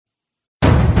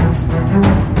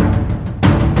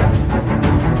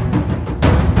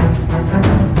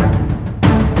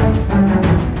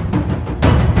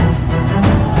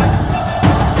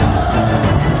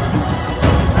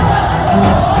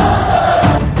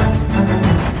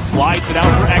Slides it out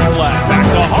for Ekblad. Back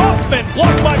to Hoffman.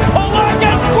 Blocked by Polak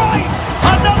and Price.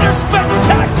 Another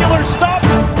spectacular stop.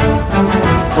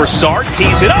 Broussard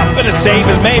tees it up and a save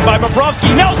is made by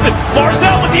Bobrovsky. Nelson.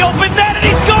 Barzal with the open net and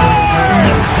he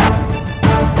scores!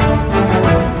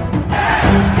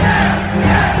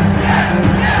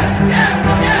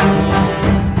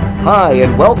 Hi,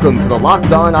 and welcome to the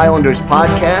Locked On Islanders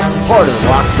podcast, part of the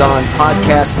Locked On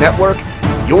Podcast Network,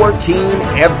 your team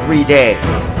every day.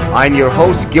 I'm your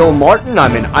host, Gil Martin.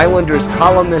 I'm an Islanders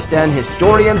columnist and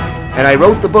historian, and I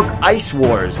wrote the book Ice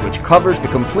Wars, which covers the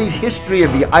complete history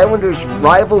of the Islanders'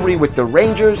 rivalry with the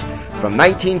Rangers from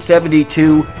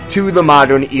 1972 to the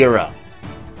modern era.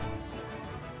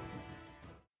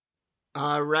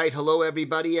 All right, hello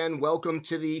everybody, and welcome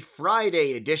to the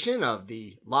Friday edition of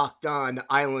the Locked On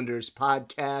Islanders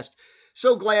podcast.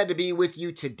 So glad to be with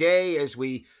you today as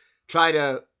we try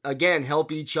to, again,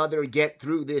 help each other get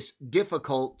through this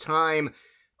difficult time.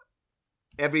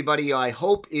 Everybody, I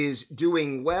hope, is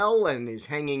doing well and is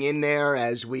hanging in there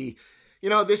as we,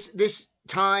 this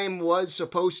time was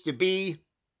supposed to be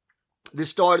the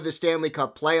start of the Stanley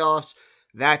Cup playoffs.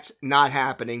 That's not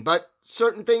happening, but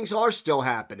certain things are still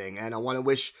happening, and I want to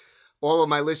wish all of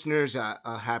my listeners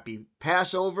a happy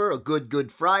Passover, a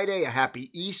good Friday, a happy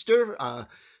Easter,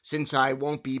 since I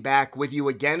won't be back with you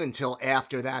again until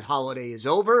after that holiday is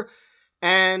over,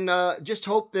 and just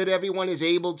hope that everyone is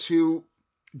able to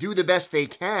do the best they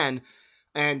can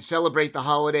and celebrate the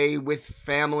holiday with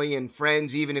family and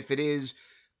friends, even if it is,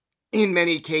 in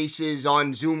many cases,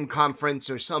 on Zoom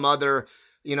conference or some other,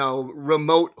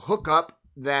 remote hookup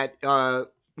that,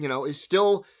 is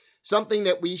still something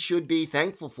that we should be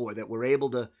thankful for, that we're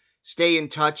able to stay in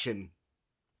touch and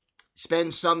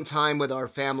spend some time with our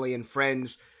family and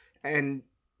friends and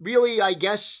really, I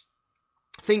guess,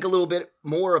 think a little bit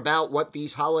more about what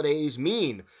these holidays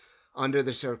mean under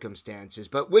the circumstances.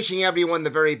 But wishing everyone the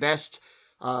very best,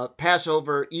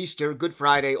 Passover, Easter, Good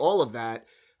Friday, all of that,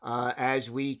 as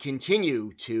we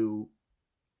continue to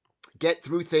get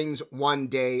through things one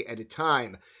day at a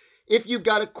time. If you've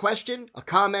got a question, a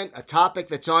comment, a topic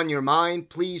that's on your mind,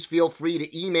 please feel free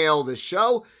to email the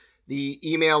show. The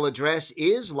email address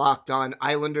is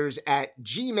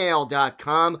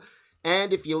lockedonislanders@gmail.com.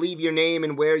 And if you leave your name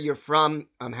and where you're from,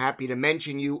 I'm happy to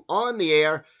mention you on the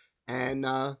air and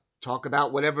talk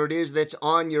about whatever it is that's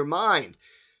on your mind.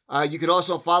 You could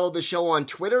also follow the show on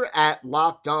Twitter at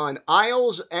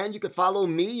LockedOnIsles, and you could follow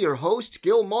me, your host,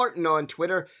 Gil Martin, on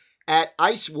Twitter at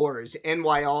Ice Wars,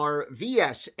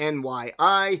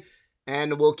 NYRVSNYI,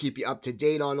 and we'll keep you up to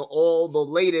date on all the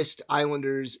latest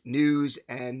Islanders news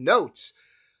and notes.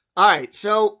 All right,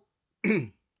 so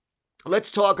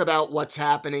let's talk about what's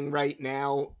happening right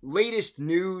now. Latest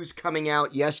news coming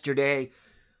out yesterday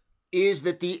is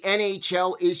that the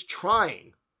NHL is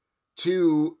trying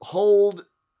to hold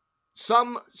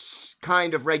some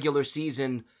kind of regular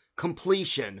season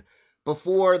completion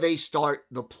before they start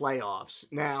the playoffs.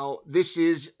 Now, this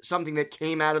is something that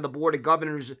came out of the Board of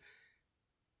Governors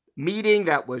meeting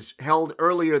that was held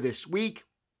earlier this week.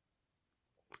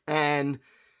 And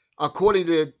according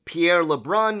to Pierre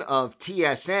LeBrun of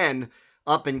TSN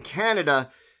up in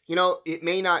Canada, it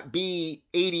may not be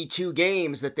 82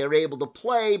 games that they're able to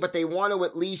play, but they want to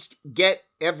at least get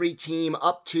every team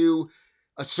up to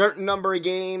a certain number of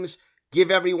games,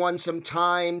 give everyone some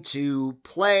time to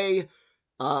play,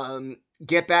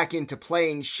 get back into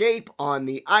playing shape on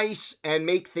the ice, and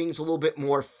make things a little bit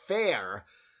more fair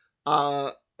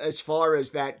as far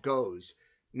as that goes.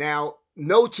 Now,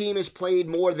 no team has played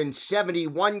more than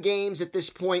 71 games at this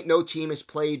point. No team has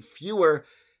played fewer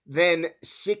than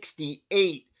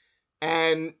 68.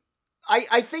 And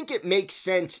I think it makes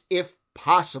sense, if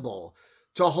possible,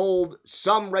 to hold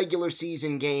some regular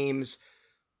season games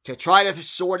to try to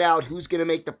sort out who's going to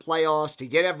make the playoffs, to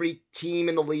get every team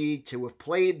in the league to have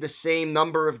played the same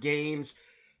number of games.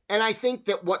 And I think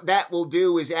that what that will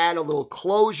do is add a little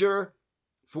closure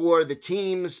for the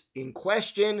teams in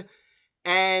question,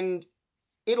 and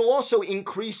it'll also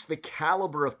increase the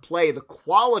caliber of play, the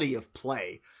quality of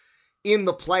play in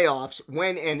the playoffs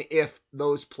when and if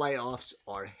those playoffs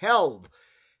are held.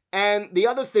 And the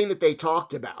other thing that they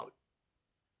talked about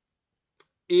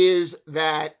is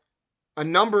that a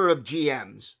number of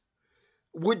GMs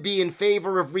would be in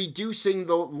favor of reducing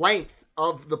the length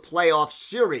of the playoff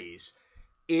series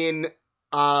in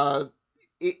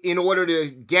order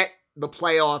to get the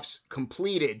playoffs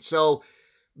completed. So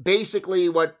basically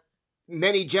what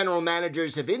many general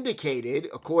managers have indicated,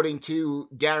 according to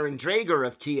Darren Dreger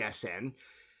of TSN,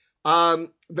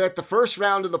 that the first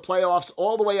round of the playoffs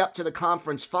all the way up to the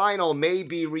conference final may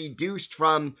be reduced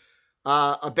from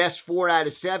a best 4 out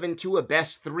of 7 to a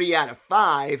best 3 out of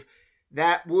 5.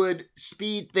 That would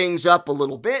speed things up a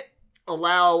little bit,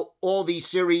 allow all these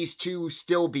series to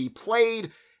still be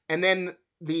played, and then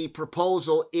the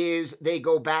proposal is they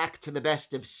go back to the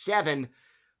best of 7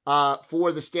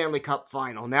 for the Stanley Cup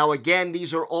final. Now, again,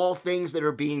 these are all things that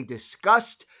are being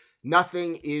discussed.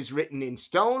 Nothing is written in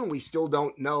stone. We still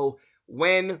don't know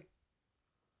when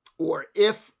or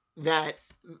if that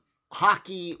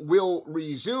hockey will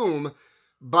resume,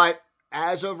 but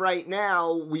as of right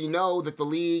now, we know that the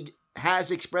league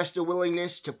has expressed a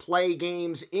willingness to play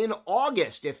games in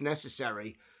August, if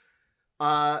necessary,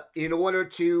 in order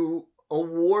to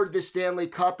award the Stanley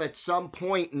Cup at some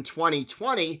point in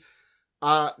 2020,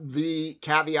 the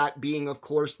caveat being, of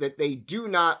course, that they do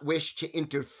not wish to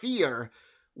interfere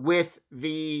with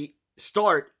the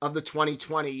start of the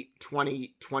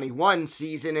 2020-2021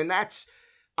 season, and that's,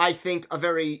 I think, a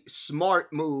very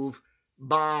smart move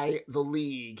by the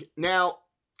league. Now,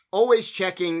 always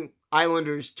checking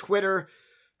Islanders Twitter,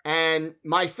 and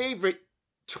my favorite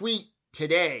tweet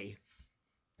today,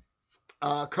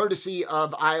 courtesy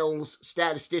of Isles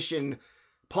statistician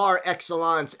par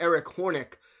excellence Eric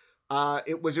Hornick.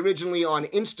 It was originally on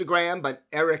Instagram, but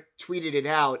Eric tweeted it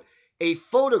out. A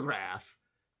photograph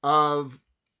of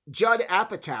Judd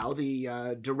Apatow,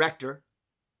 the director,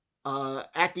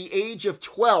 at the age of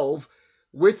 12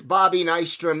 with Bobby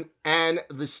Nystrom and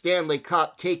the Stanley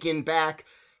Cup, taken back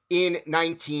in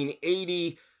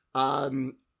 1980.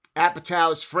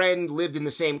 Apatow's friend lived in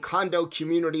the same condo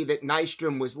community that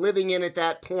Nystrom was living in at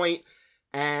that point,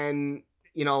 and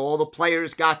all the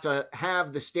players got to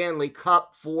have the Stanley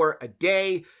Cup for a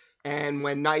day, and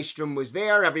when Nystrom was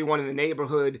there, everyone in the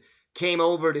neighborhood came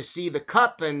over to see the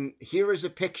cup, and here is a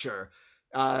picture.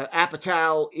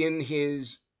 Apatow, in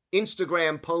his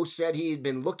Instagram post, said he had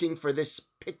been looking for this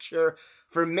picture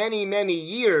for many, many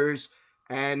years,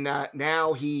 and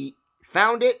now he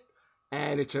found it.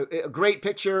 And it's a great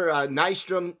picture.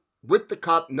 Nystrom with the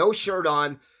cup, no shirt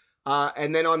on.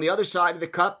 And then on the other side of the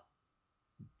cup,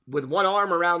 with one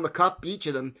arm around the cup, each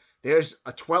of them, there's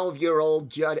a 12-year-old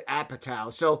Judd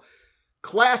Apatow. So,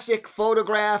 classic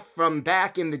photograph from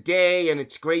back in the day, and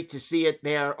it's great to see it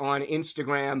there on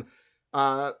Instagram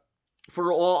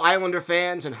for all Islander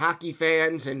fans and hockey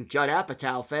fans and Judd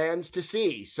Apatow fans to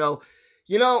see. So,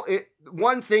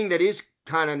 one thing that is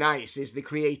kind of nice is the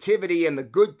creativity and the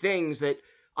good things that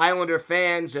Islander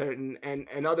fans and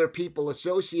other people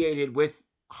associated with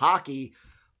hockey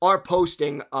are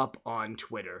posting up on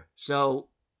Twitter. So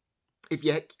if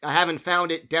you haven't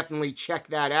found it, definitely check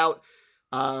that out.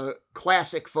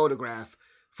 Classic photograph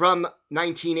from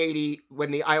 1980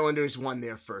 when the Islanders won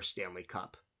their first Stanley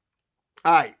Cup.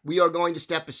 All right, we are going to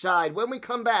step aside. When we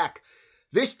come back,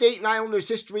 this date in Islanders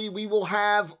history, we will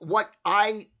have what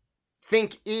I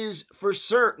think is for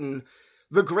certain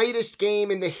the greatest game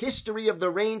in the history of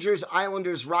the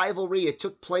Rangers-Islanders rivalry. It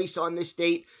took place on this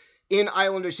date in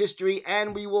Islanders history,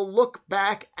 and we will look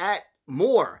back at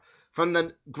more from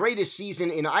the greatest season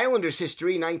in Islanders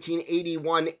history,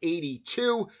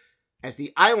 1981-82, as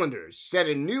the Islanders set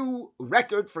a new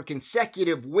record for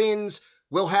consecutive wins.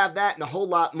 We'll have that and a whole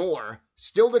lot more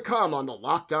still to come on the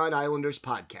Locked On Islanders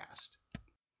podcast.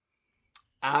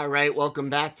 All right, welcome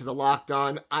back to the Locked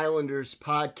On Islanders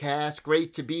podcast.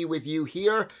 Great to be with you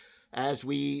here as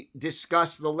we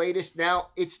discuss the latest. Now,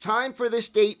 it's time for this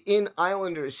date in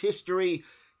Islanders history,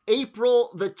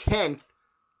 April the 10th,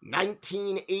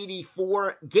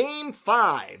 1984, Game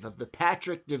 5 of the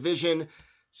Patrick Division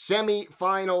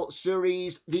semifinal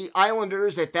series. The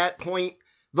Islanders, at that point,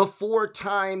 the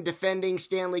 4-time defending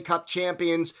Stanley Cup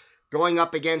champions, going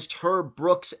up against Herb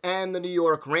Brooks and the New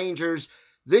York Rangers.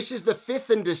 This is the 5th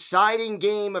and deciding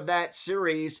game of that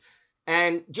series,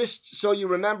 and just so you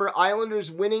remember,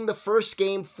 Islanders winning the first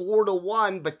game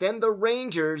 4-1, but then the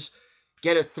Rangers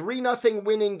get a 3-0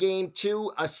 win in Game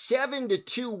 2, a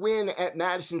 7-2 win at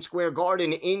Madison Square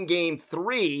Garden in Game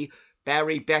 3.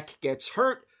 Barry Beck gets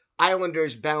hurt.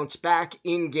 Islanders bounce back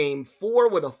in Game 4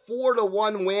 with a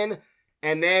 4-1 win,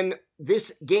 and then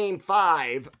this Game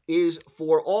 5 is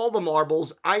for all the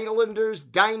marbles. Islanders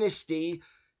dynasty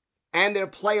and their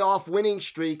playoff winning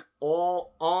streak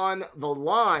all on the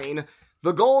line.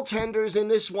 The goaltenders in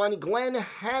this one, Glenn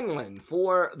Hanlon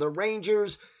for the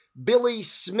Rangers, Billy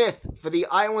Smith for the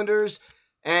Islanders.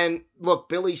 And look,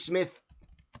 Billy Smith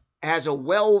has a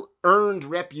well-earned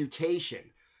reputation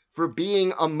for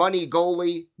being a money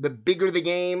goalie. The bigger the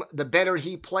game, the better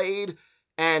he played.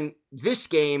 And this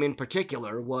game in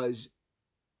particular was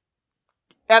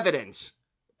evidence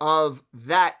of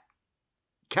that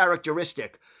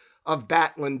characteristic of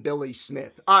Battling Billy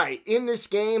Smith. All right, in this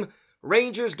game,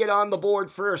 Rangers get on the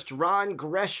board first. Ron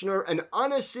Greschner, an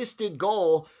unassisted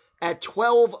goal at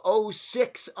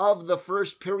 12:06 of the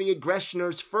first period.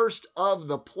 Greschner's first of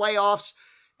the playoffs,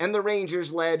 and the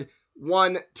Rangers led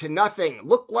 1-0.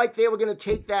 Looked like they were going to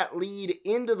take that lead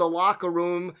into the locker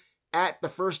room at the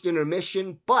first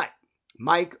intermission, but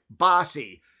Mike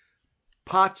Bossy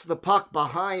pots the puck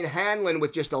behind Hanlon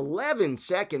with just 11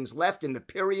 seconds left in the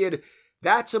period.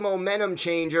 That's a momentum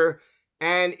changer,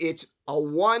 and it's a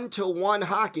 1-1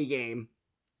 hockey game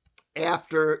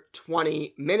after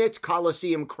 20 minutes.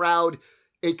 Coliseum crowd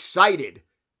excited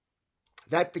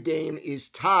that the game is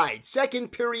tied.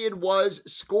 Second period was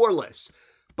scoreless.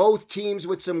 Both teams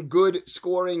with some good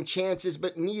scoring chances,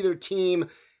 but neither team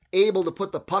able to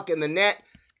put the puck in the net.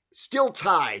 Still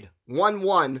tied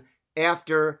 1-1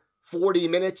 after 40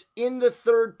 minutes. In the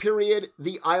third period,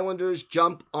 the Islanders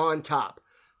jump on top.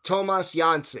 Thomas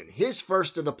Janssen, his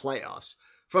first of the playoffs,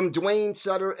 from Dwayne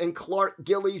Sutter and Clark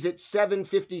Gillies at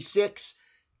 7:56,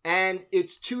 and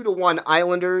it's 2-1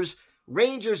 Islanders.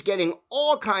 Rangers getting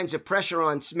all kinds of pressure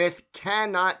on Smith,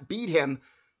 cannot beat him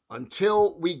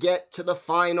until we get to the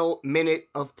final minute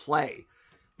of play.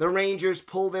 The Rangers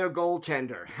pull their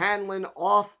goaltender, Hanlon,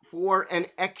 off for an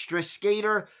extra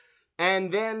skater,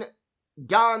 and then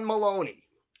Don Maloney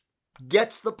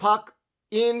gets the puck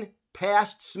in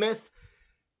past Smith.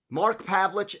 Mark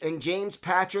Pavlich and James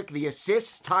Patrick, the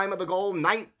assists, time of the goal,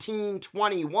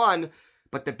 19:21.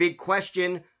 But the big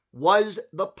question, was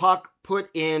the puck put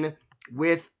in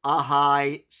with a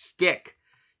high stick?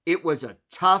 It was a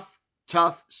tough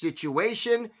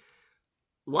situation.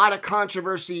 A lot of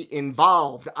controversy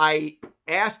involved. I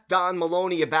asked Don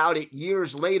Maloney about it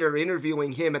years later,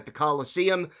 interviewing him at the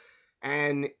Coliseum,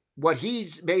 and what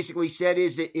he's basically said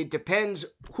is it depends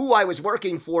who I was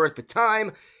working for at the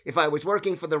time. If I was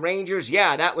working for the Rangers,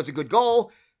 yeah, that was a good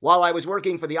goal. While I was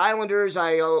working for the Islanders,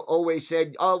 I always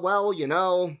said, oh, well,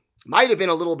 might have been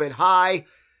a little bit high.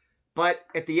 But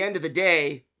at the end of the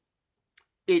day,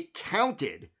 it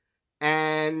counted.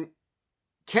 And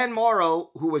Ken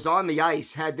Morrow, who was on the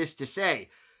ice, had this to say.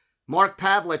 Mark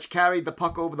Pavlich carried the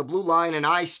puck over the blue line, and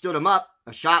I stood him up.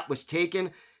 A shot was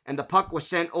taken, and the puck was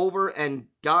sent over, and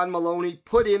Don Maloney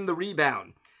put in the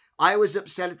rebound. I was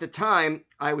upset at the time.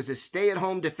 I was a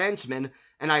stay-at-home defenseman,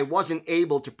 and I wasn't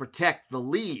able to protect the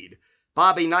lead.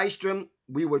 Bobby Nystrom,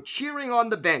 we were cheering on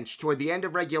the bench toward the end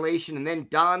of regulation, and then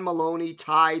Don Maloney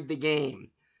tied the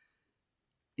game.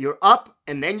 You're up,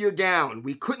 and then you're down.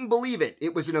 We couldn't believe it.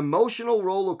 It was an emotional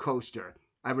roller coaster.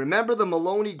 I remember the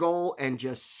Maloney goal and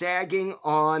just sagging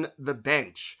on the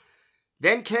bench.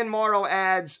 Then Ken Morrow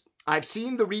adds, I've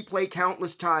seen the replay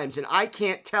countless times, and I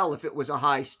can't tell if it was a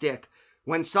high stick.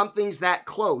 When something's that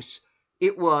close,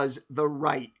 it was the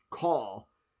right call.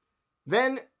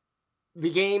 Then the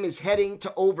game is heading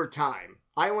to overtime.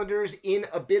 Islanders in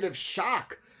a bit of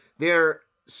shock. They're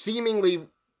seemingly,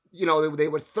 they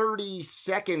were 39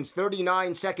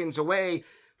 seconds away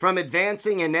from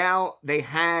advancing, and now they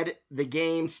had the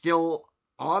game still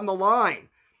on the line.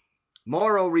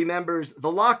 Morrow remembers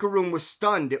the locker room was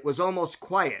stunned. It was almost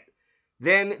quiet.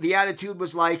 Then the attitude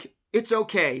was like, it's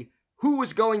okay. Who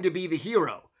was going to be the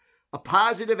hero? A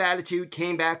positive attitude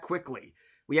came back quickly.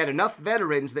 We had enough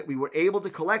veterans that we were able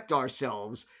to collect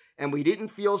ourselves, and we didn't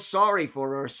feel sorry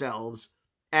for ourselves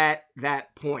at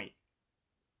that point.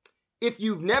 If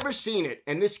you've never seen it,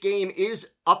 and this game is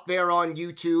up there on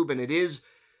YouTube, and it is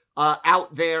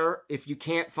out there, if you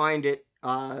can't find it,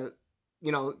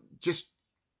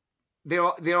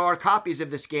 there are copies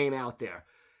of this game out there.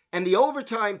 And the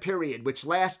overtime period, which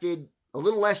lasted a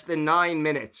little less than 9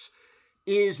 minutes,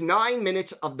 is 9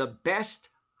 minutes of the best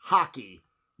hockey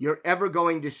you're ever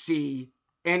going to see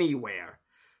anywhere.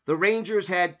 The Rangers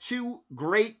had 2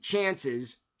 great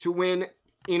chances to win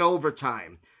in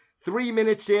overtime. 3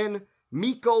 minutes in,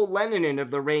 Mikko Leninen of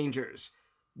the Rangers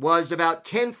was about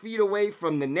 10 feet away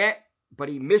from the net, but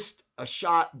he missed a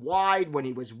shot wide when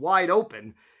he was wide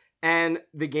open, and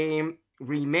the game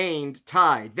remained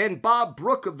tied. Then Bob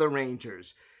Brook of the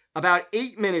Rangers, about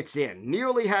 8 minutes in,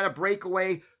 nearly had a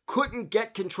breakaway, couldn't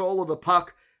get control of the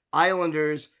puck.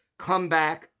 Islanders come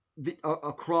back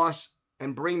across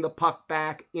and bring the puck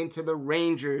back into the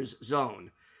Rangers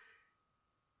zone.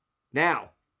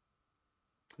 Now,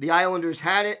 the Islanders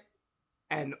had it,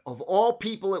 and of all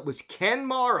people, it was Ken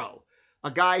Morrow,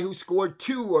 a guy who scored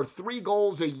 2 or 3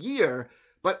 goals a year,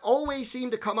 but always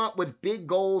seemed to come up with big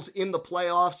goals in the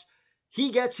playoffs.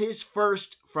 He gets his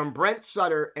first from Brent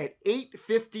Sutter at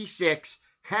 8:56.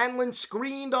 Hanlon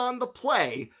screened on the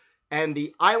play, and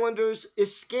the Islanders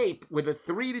escape with a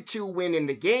 3-2 win in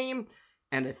the game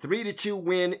and a 3-2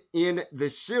 win in the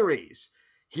series.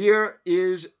 Here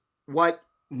is what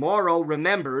Morrow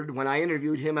remembered when I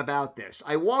interviewed him about this.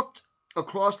 I walked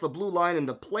across the blue line and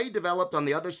the play developed on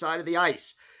the other side of the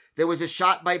ice. There was a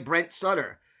shot by Brent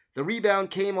Sutter. The rebound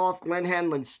came off Glenn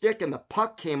Hanlon's stick and the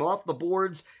puck came off the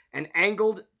boards and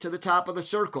angled to the top of the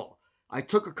circle. I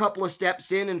took a couple of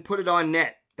steps in and put it on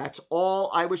net. That's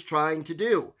all I was trying to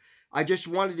do. I just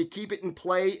wanted to keep it in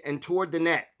play and toward the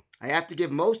net. I have to give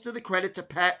most of the credit to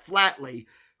Pat Flatley,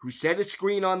 who set a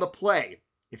screen on the play.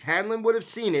 If Hanlon would have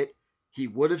seen it, he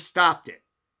would have stopped it.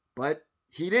 But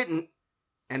he didn't.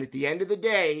 And at the end of the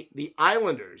day, the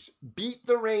Islanders beat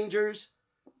the Rangers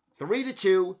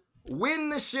 3-2, win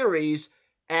the series,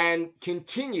 and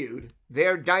continued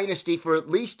their dynasty for at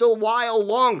least a while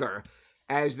longer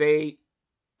as they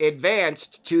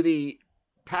advanced to the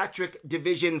Patrick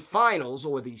Division Finals,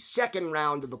 or the second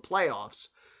round of the playoffs,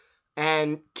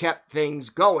 and kept things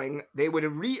going. They would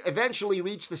eventually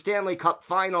reach the Stanley Cup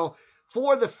Final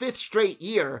for the 5th straight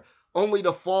year, only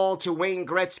to fall to Wayne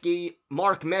Gretzky,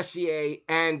 Mark Messier,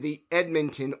 and the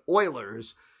Edmonton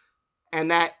Oilers.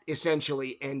 And that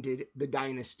essentially ended the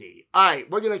dynasty. All right,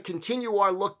 we're going to continue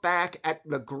our look back at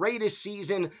the greatest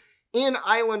season in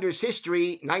Islanders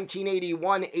history,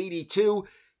 1981-82,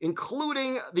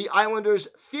 including the Islanders'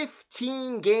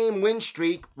 15-game win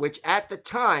streak, which at the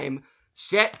time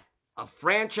set a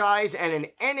franchise and an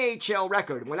NHL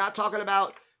record. We're not talking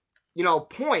about,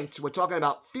 points. We're talking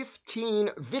about 15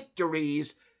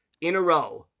 victories in a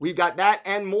row. We've got that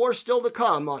and more still to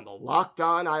come on the Locked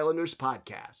On Islanders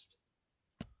podcast.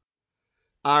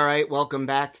 All right, welcome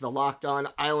back to the Locked On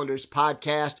Islanders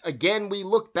podcast. Again, we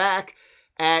look back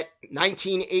at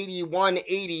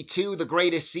 1981-82, the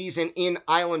greatest season in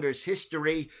Islanders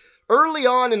history, early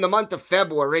on in the month of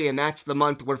February, and that's the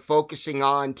month we're focusing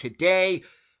on today.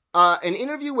 An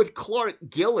interview with Clark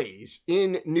Gillies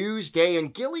in Newsday,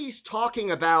 and Gillies talking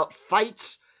about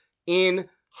fights in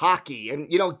hockey. And,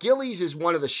 Gillies is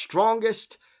one of the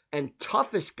strongest and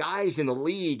toughest guys in the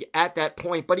league at that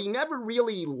point, but he never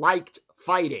really liked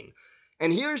fighting.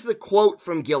 And here's the quote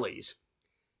from Gillies.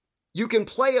 "You can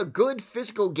play a good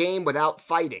physical game without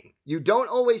fighting. You don't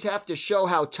always have to show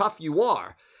how tough you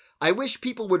are. I wish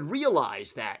people would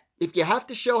realize that. If you have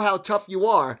to show how tough you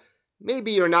are,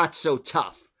 maybe you're not so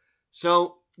tough."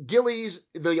 So Gillies,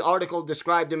 the article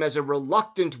described him as a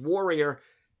reluctant warrior.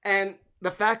 And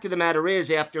the fact of the matter is,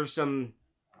 after some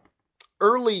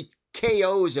early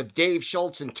KOs of Dave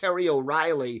Schultz and Terry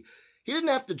O'Reilly, he didn't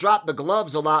have to drop the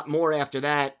gloves a lot more after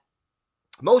that,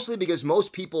 mostly because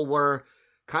most people were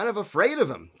kind of afraid of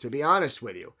him, to be honest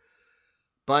with you.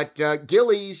 But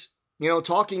Gillies,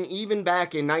 talking even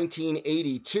back in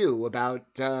 1982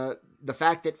 about the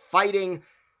fact that fighting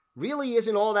really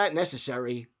isn't all that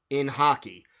necessary in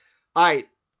hockey. All right,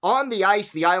 on the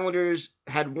ice, the Islanders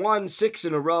had won 6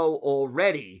 in a row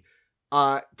already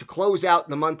to close out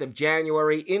the month of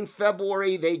January. In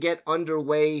February, they get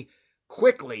underway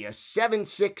quickly. A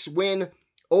 7-6 win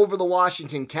over the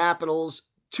Washington Capitals.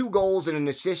 2 goals and an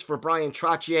assist for Bryan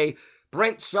Trottier.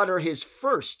 Brent Sutter, his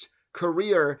first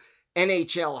career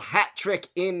NHL hat trick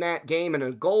in that game, and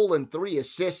a goal and 3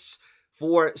 assists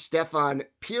for Stefan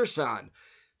Pearson.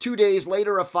 2 days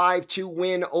later, a 5-2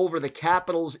 win over the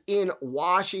Capitals in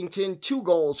Washington. 2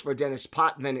 goals for Dennis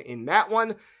Potvin in that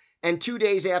one. And 2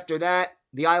 days after that,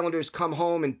 the Islanders come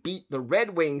home and beat the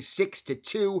Red Wings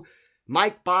 6-2.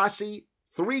 Mike Bossy,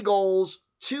 3 goals,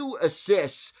 2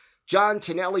 assists. John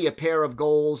Tonelli, a pair of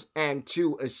goals and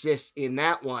 2 assists in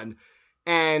that one.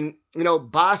 And,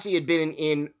 Bossy had been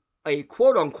in a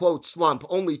quote-unquote slump,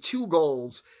 only 2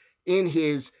 goals in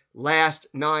his last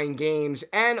 9 games.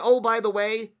 And, oh, by the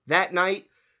way, that night,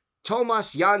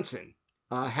 Thomas Janssen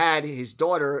had his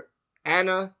daughter,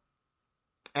 Anna,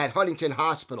 at Huntington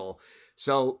Hospital.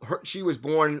 So she was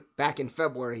born back in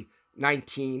February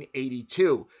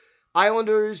 1982.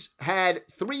 Islanders had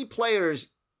 3 players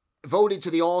voted to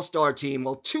the All-Star team.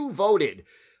 Well, 2 voted,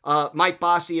 Mike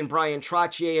Bossy and Bryan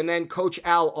Trottier, and then Coach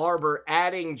Al Arbour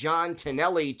adding John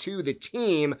Tonelli to the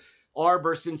team.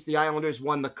 Arbour, since the Islanders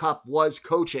won the Cup, was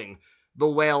coaching the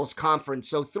Wales Conference.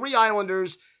 So 3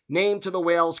 Islanders named to the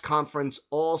Wales Conference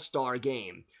All-Star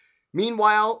game.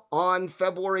 Meanwhile, on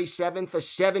February 7th, a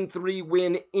 7-3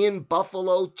 win in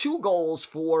Buffalo. 2 goals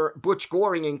for Butch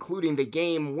Goring, including the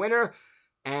game winner.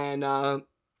 And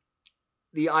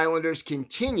the Islanders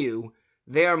continue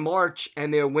their march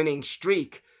and their winning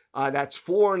streak. That's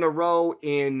 4 in a row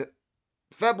in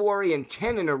February and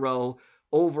 10 in a row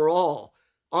overall.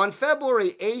 On February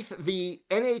 8th, the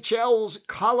NHL's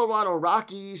Colorado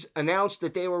Rockies announced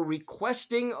that they were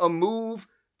requesting a move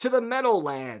to the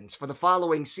Meadowlands for the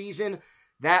following season.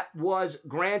 That was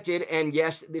granted, and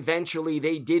yes, eventually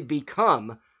they did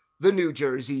become the New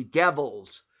Jersey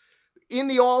Devils. In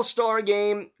the All-Star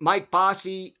game, Mike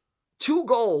Bossy, 2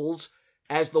 goals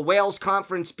as the Wales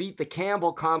Conference beat the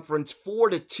Campbell Conference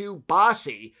 4-2.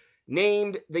 Bossy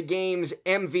named the game's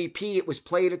MVP. It was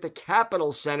played at the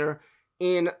Capitol Center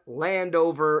in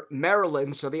Landover,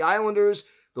 Maryland. So the Islanders,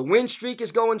 the win streak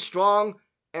is going strong,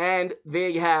 and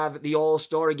they have the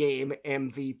All-Star game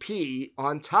MVP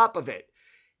on top of it.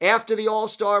 After the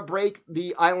All-Star break,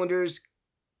 the Islanders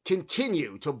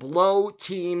continue to blow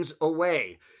teams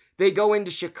away. They go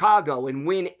into Chicago and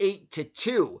win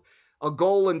 8-2. A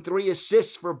goal and 3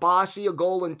 assists for Bossy, a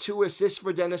goal and 2 assists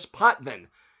for Dennis Potvin.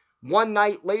 One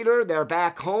night later, they're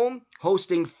back home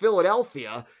hosting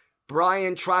Philadelphia.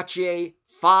 Bryan Trottier,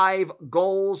 5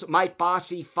 goals. Mike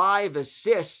Bossy, 5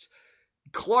 assists.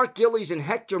 Clark Gillies and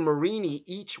Hector Marini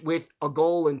each with a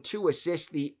goal and 2 assists.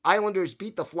 The Islanders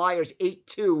beat the Flyers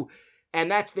 8-2, and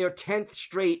that's their 10th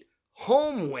straight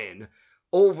home win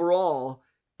overall.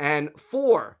 And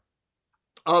 4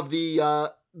 of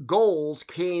the goals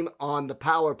came on the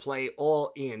power play,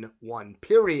 all in one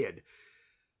period.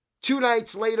 2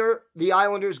 nights later, the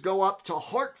Islanders go up to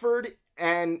Hartford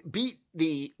and beat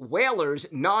the Whalers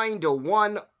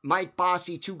 9-1. Mike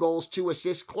Bossy, 2 goals, 2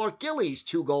 assists. Clark Gillies,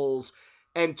 2 goals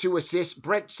and 2 assists.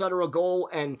 Brent Sutter, a goal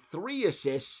and 3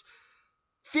 assists.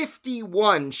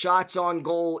 51 shots on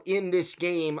goal in this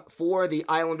game for the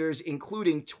Islanders,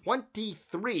 including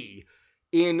 23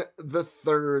 in the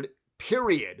third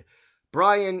period.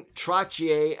 Bryan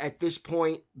Trottier at this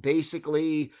point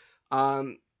basically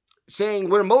saying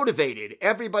we're motivated.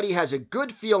 Everybody has a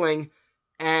good feeling,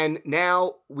 and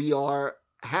now we all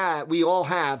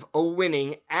have a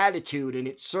winning attitude, and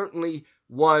it certainly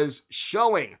was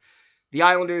showing. The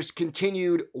Islanders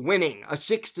continued winning. A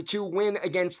 6-2 win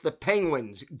against the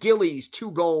Penguins. Gillies,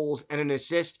 2 goals and an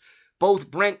assist.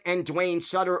 Both Brent and Dwayne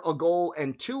Sutter, a goal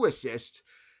and 2 assists.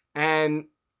 And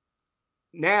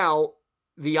now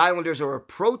the Islanders are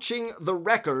approaching the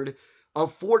record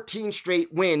of 14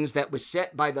 straight wins that was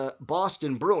set by the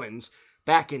Boston Bruins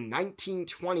back in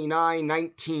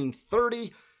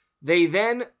 1929-1930. They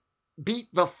then beat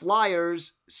the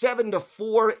Flyers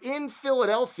 7-4 in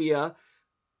Philadelphia.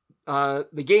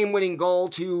 The game-winning goal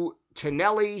to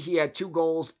Tonelli. He had 2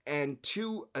 goals and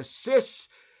 2 assists.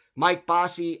 Mike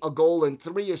Bossy, a goal and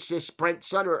 3 assists. Brent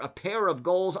Sutter, a pair of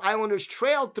goals. Islanders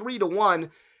trailed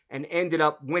 3-1 and ended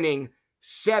up winning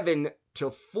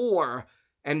 7-4.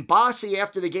 And Bossy,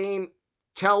 after the game,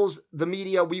 tells the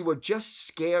media, we were just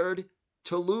scared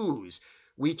to lose.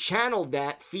 We channeled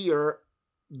that fear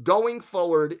going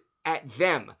forward at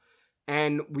them.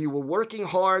 And we were working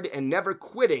hard and never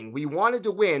quitting. We wanted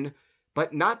to win,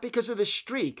 but not because of the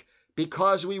streak,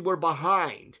 because we were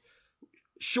behind.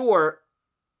 Sure,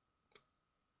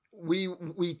 we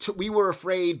were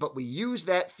afraid, but we used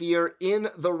that fear in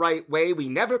the right way. We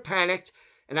never panicked,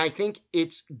 and I think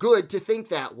it's good to think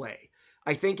that way.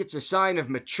 I think it's a sign of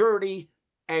maturity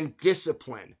and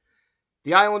discipline.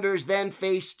 The Islanders then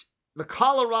faced the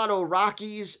Colorado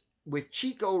Rockies with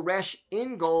Chico Resch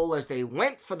in goal as they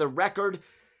went for the record,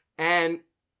 and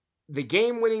the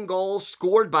game-winning goal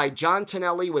scored by John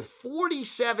Tonelli with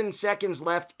 47 seconds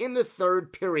left in the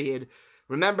third period.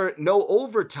 Remember, no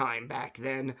overtime back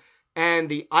then, and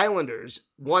the Islanders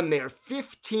won their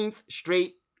 15th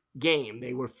straight game.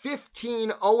 They were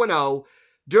 15-0-0.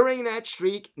 During that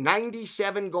streak,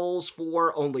 97 goals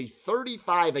for, only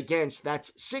 35 against.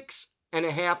 That's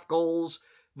 6.5 goals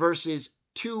versus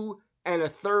 2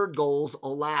 1/3 goals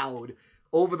allowed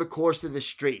over the course of the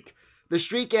streak. The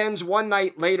streak ends one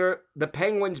night later. The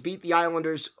Penguins beat the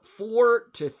Islanders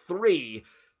 4-3.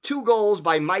 2 goals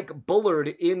by Mike Bullard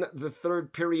in the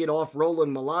third period off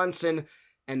Roland Melanson,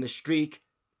 and the streak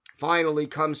finally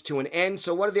comes to an end.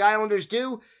 So what do the Islanders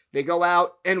do? They go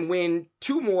out and win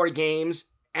 2 more games,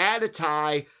 add a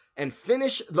tie, and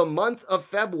finish the month of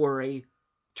February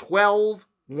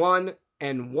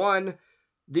 12-1-1.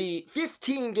 The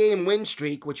 15-game win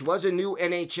streak, which was a new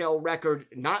NHL record,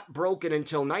 not broken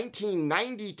until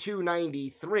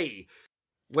 1992-93,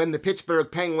 when the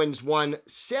Pittsburgh Penguins won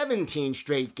 17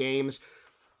 straight games.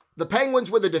 The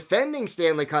Penguins were the defending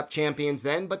Stanley Cup champions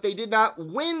then, but they did not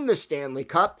win the Stanley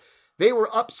Cup. They were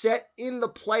upset in the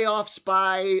playoffs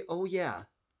by,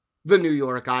 the New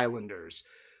York Islanders.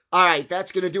 All right,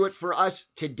 that's going to do it for us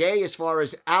today as far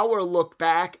as our look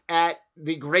back at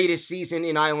the greatest season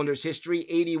in Islanders history,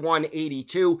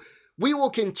 81-82. We will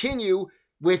continue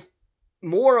with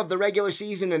more of the regular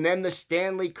season and then the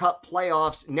Stanley Cup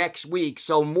playoffs next week.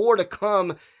 So more to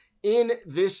come in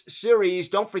this series.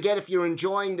 Don't forget, if you're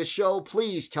enjoying the show,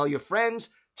 please tell your friends,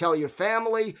 Tell your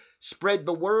family, spread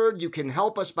the word. You can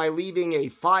help us by leaving a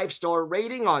 5-star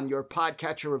rating on your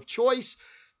podcatcher of choice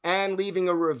and leaving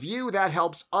a review. That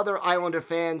helps other Islander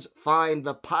fans find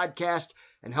the podcast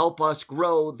and help us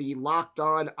grow the Locked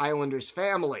On Islanders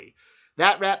family.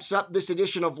 That wraps up this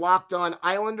edition of Locked On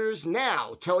Islanders.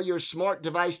 Now, tell your smart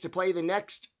device to play the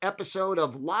next episode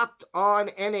of Locked On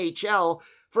NHL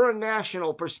for a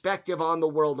national perspective on the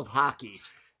world of hockey.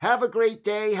 Have a great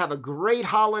day, have a great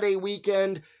holiday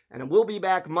weekend, and we'll be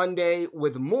back Monday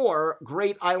with more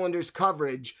great Islanders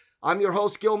coverage. I'm your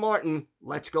host, Gil Martin.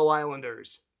 Let's go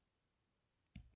Islanders.